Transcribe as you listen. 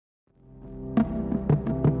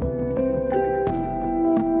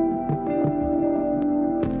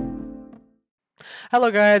Hello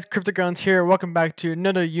guys, CryptoGrounds here. Welcome back to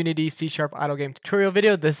another Unity C# idle game tutorial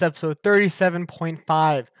video. This is episode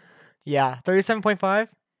 37.5. Yeah, 37.5?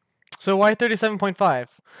 So why 37.5?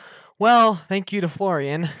 Well, thank you to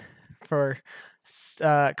Florian for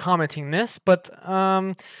commenting this, but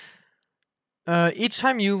each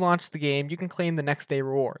time you launch the game, you can claim the next day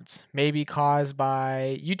rewards, maybe caused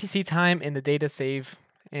by UTC time in the data save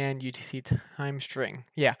and UTC time string.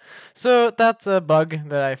 Yeah, so that's a bug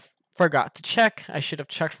that I forgot to check. I should have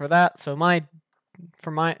checked for that. So my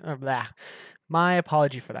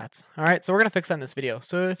apology for that. All right, so we're gonna fix that in this video.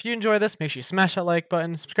 So if you enjoy this, make sure you smash that like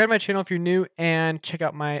button, subscribe to my channel if you're new, and check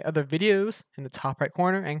out my other videos in the top right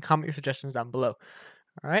corner, and comment your suggestions down below.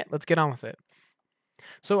 All right, let's get on with it.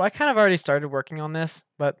 So I kind of already started working on this,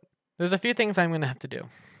 but there's a few things I'm gonna have to do.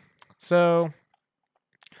 So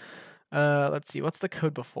let's see, what's the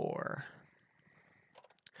code before?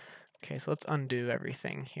 Okay, so let's undo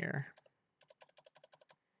everything here.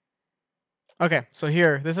 Okay, so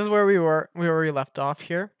here, this is where we already left off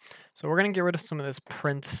here. So we're gonna get rid of some of this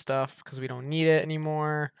print stuff because we don't need it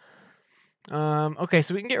anymore. Okay,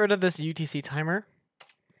 so we can get rid of this UTC timer.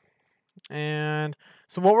 And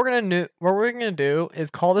so what we're gonna do is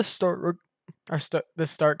call this start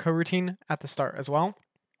coroutine at the start as well,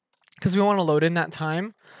 because we want to load in that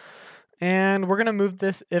time. And we're gonna move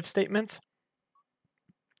this if statement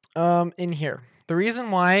in here. The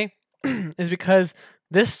reason why is because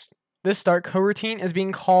this start coroutine is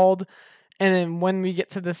being called, and then when we get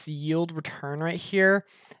to this yield return right here,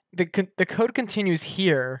 the code continues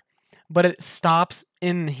here, but it stops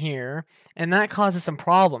in here, and that causes some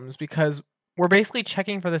problems because we're basically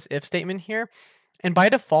checking for this if statement here, and by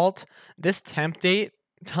default, this temp date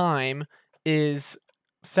time is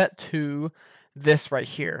set to this right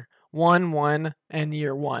here, 1 and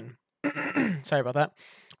year 1. Sorry about that.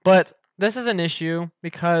 But this is an issue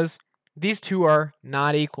because these two are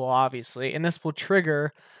not equal, obviously, and this will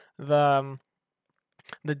trigger the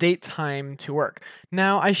date time to work.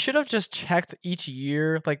 Now, I should have just checked each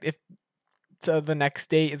year, like if the next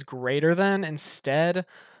date is greater than instead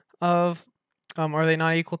of are they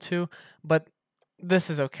not equal to, but this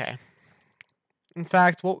is okay. In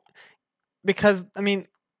fact, because I mean,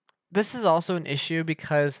 this is also an issue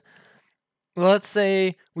because let's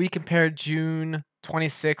say we compare June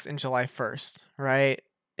 26th and July 1st, right?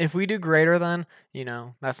 If we do greater than,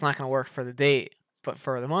 that's not going to work for the date, but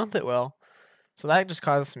for the month it will. So that just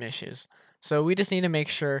causes some issues. So we just need to make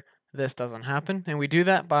sure this doesn't happen, and we do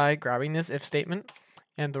that by grabbing this if statement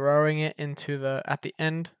and throwing it into at the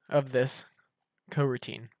end of this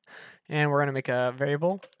coroutine. And we're going to make a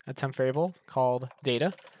temp variable called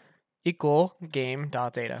data equal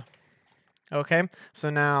game.data. Okay,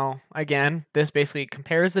 so now again, this basically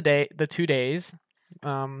compares the 2 days,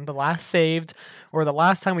 the last saved or the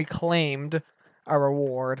last time we claimed our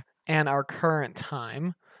reward and our current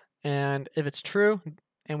time. And if it's true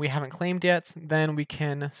and we haven't claimed yet, then we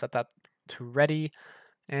can set that to ready,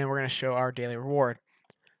 and we're going to show our daily reward.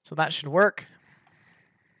 So that should work.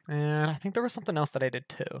 And I think there was something else that I did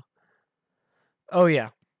too. Oh yeah.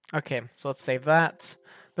 Okay, so let's save that.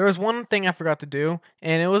 There was one thing I forgot to do,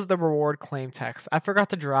 and it was the reward claim text. I forgot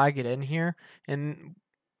to drag it in here, and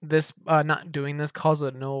this not doing this causes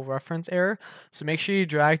a no reference error. So make sure you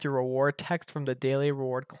drag your reward text from the daily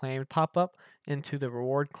reward claimed pop-up into the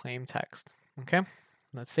reward claim text. Okay,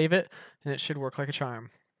 let's save it, and it should work like a charm.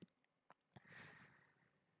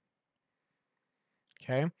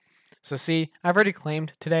 Okay, so see, I've already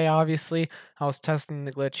claimed today, obviously. I was testing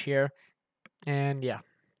the glitch here, and yeah.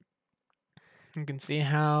 You can see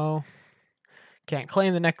how can't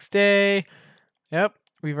claim the next day. Yep,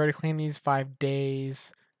 we've already claimed these 5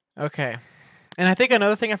 days. Okay, and I think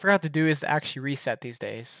another thing I forgot to do is to actually reset these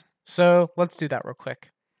days. So let's do that real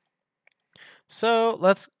quick. So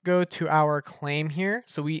let's go to our claim here.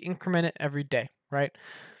 So we increment it every day, right?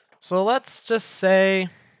 So let's just say,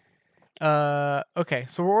 okay,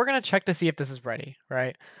 so we're gonna check to see if this is ready,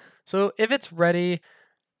 right? So if it's ready,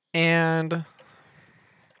 and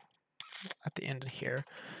at the end of here.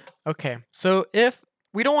 Okay, so if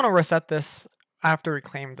we don't want to reset this after we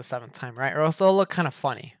claim the 7th time, right? Or else it'll look kind of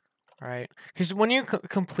funny, right? Because when you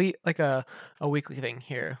complete like a weekly thing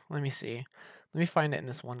here, let me see. Let me find it in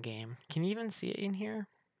this one game. Can you even see it in here?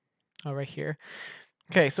 Oh, right here.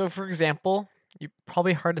 Okay, so for example,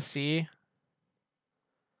 probably hard to see.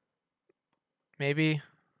 Maybe.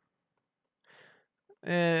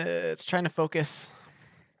 It's trying to focus.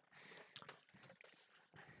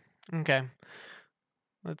 Okay.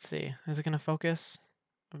 Let's see. Is it going to focus?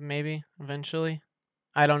 Maybe, eventually.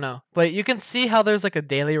 I don't know. But you can see how there's like a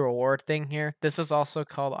daily reward thing here. This is also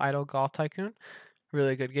called Idle Golf Tycoon,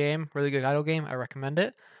 Really good game, really good idle game. I recommend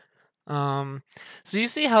it. So you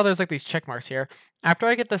see how there's like these check marks here. After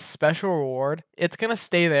I get the special reward, it's gonna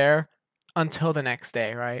stay there until the next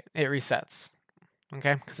day, right? It resets,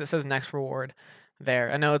 okay? Because it says next reward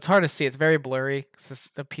there. I know it's hard to see. It's very blurry. This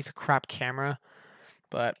is a piece of crap camera,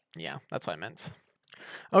 but yeah, that's what I meant.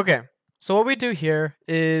 Okay, so what we do here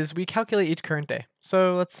is we calculate each current day.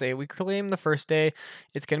 So let's say we claim the first day,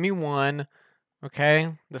 it's gonna be 1.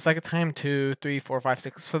 Okay, the second time 2, 3, 4, 5,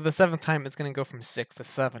 6. For the 7th time, it's gonna go from 6 to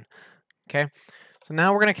 7. Okay, so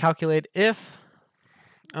now we're gonna calculate if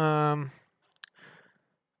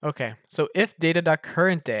okay, so if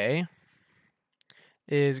data.currentDay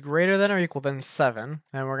is greater than or equal than 7,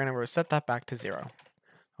 then we're gonna reset that back to 0.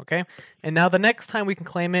 Okay, and now the next time we can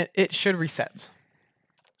claim it, it should reset.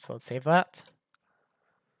 So let's save that.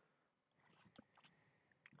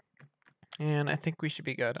 And I think we should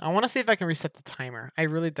be good. I want to see if I can reset the timer. I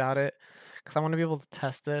really doubt it because I want to be able to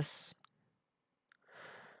test this.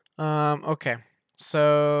 Okay,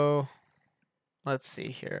 so let's see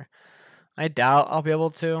here. I doubt I'll be able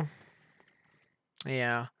to.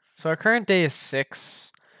 Yeah, so our current day is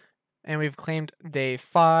 6, and we've claimed day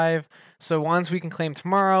 5. So once we can claim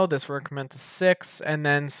tomorrow, this will increment to 6, and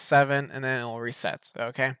then 7, and then it will reset,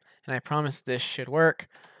 okay? And I promise this should work.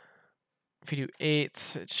 If you do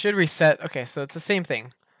 8, it should reset. Okay, so it's the same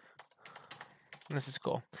thing. This is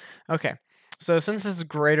cool. Okay, so since this is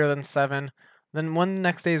greater than 7, then when the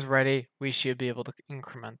next day is ready, we should be able to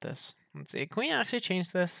increment this. Let's see, can we actually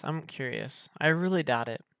change this? I'm curious. I really doubt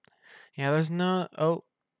it. Yeah, there's no, oh.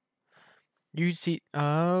 You see,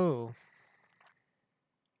 oh.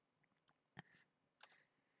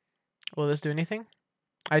 Will this do anything?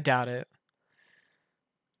 I doubt it.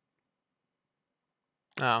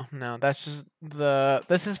 Oh, no, that's just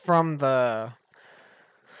this is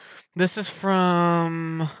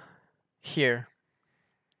from here.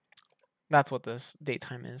 That's what this date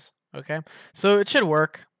time is, okay? So it should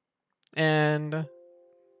work, and,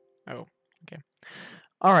 oh, okay.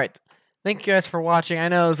 All right, thank you guys for watching. I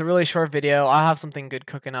know it was a really short video. I'll have something good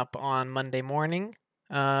cooking up on Monday morning.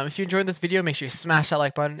 If you enjoyed this video, make sure you smash that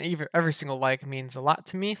like button. Every single like means a lot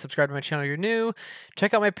to me. Subscribe to my channel if you're new.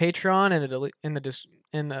 Check out my Patreon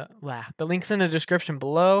the link's in the description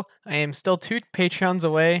below. I am still 2 Patreons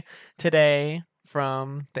away today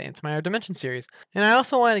from the Into My Other Dimension series. And I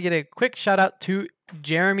also want to get a quick shout out to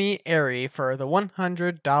Jeremy Airy for the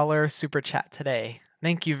 $100 super chat today.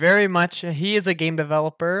 Thank you very much. He is a game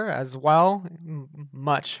developer as well.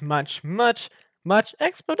 Much exponentially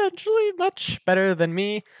much better than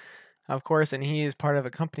me, of course, and he is part of a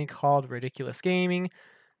company called Ridiculous Gaming.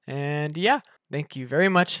 And yeah, thank you very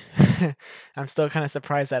much. I'm still kind of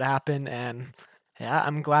surprised that happened, and yeah,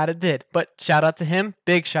 I'm glad it did. But shout out to him,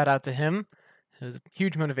 big shout out to him. It was a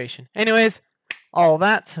huge motivation. Anyways, all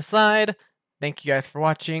that aside, thank you guys for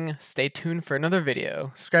watching. Stay tuned for another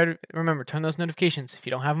video. Subscribe. Remember, turn those notifications if you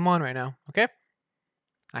don't have them on right now, okay?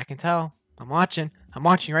 I can tell. I'm watching. I'm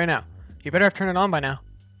watching right now. You better have turned it on by now.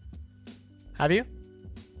 Have you?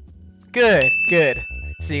 Good, good.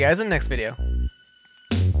 See you guys in the next video.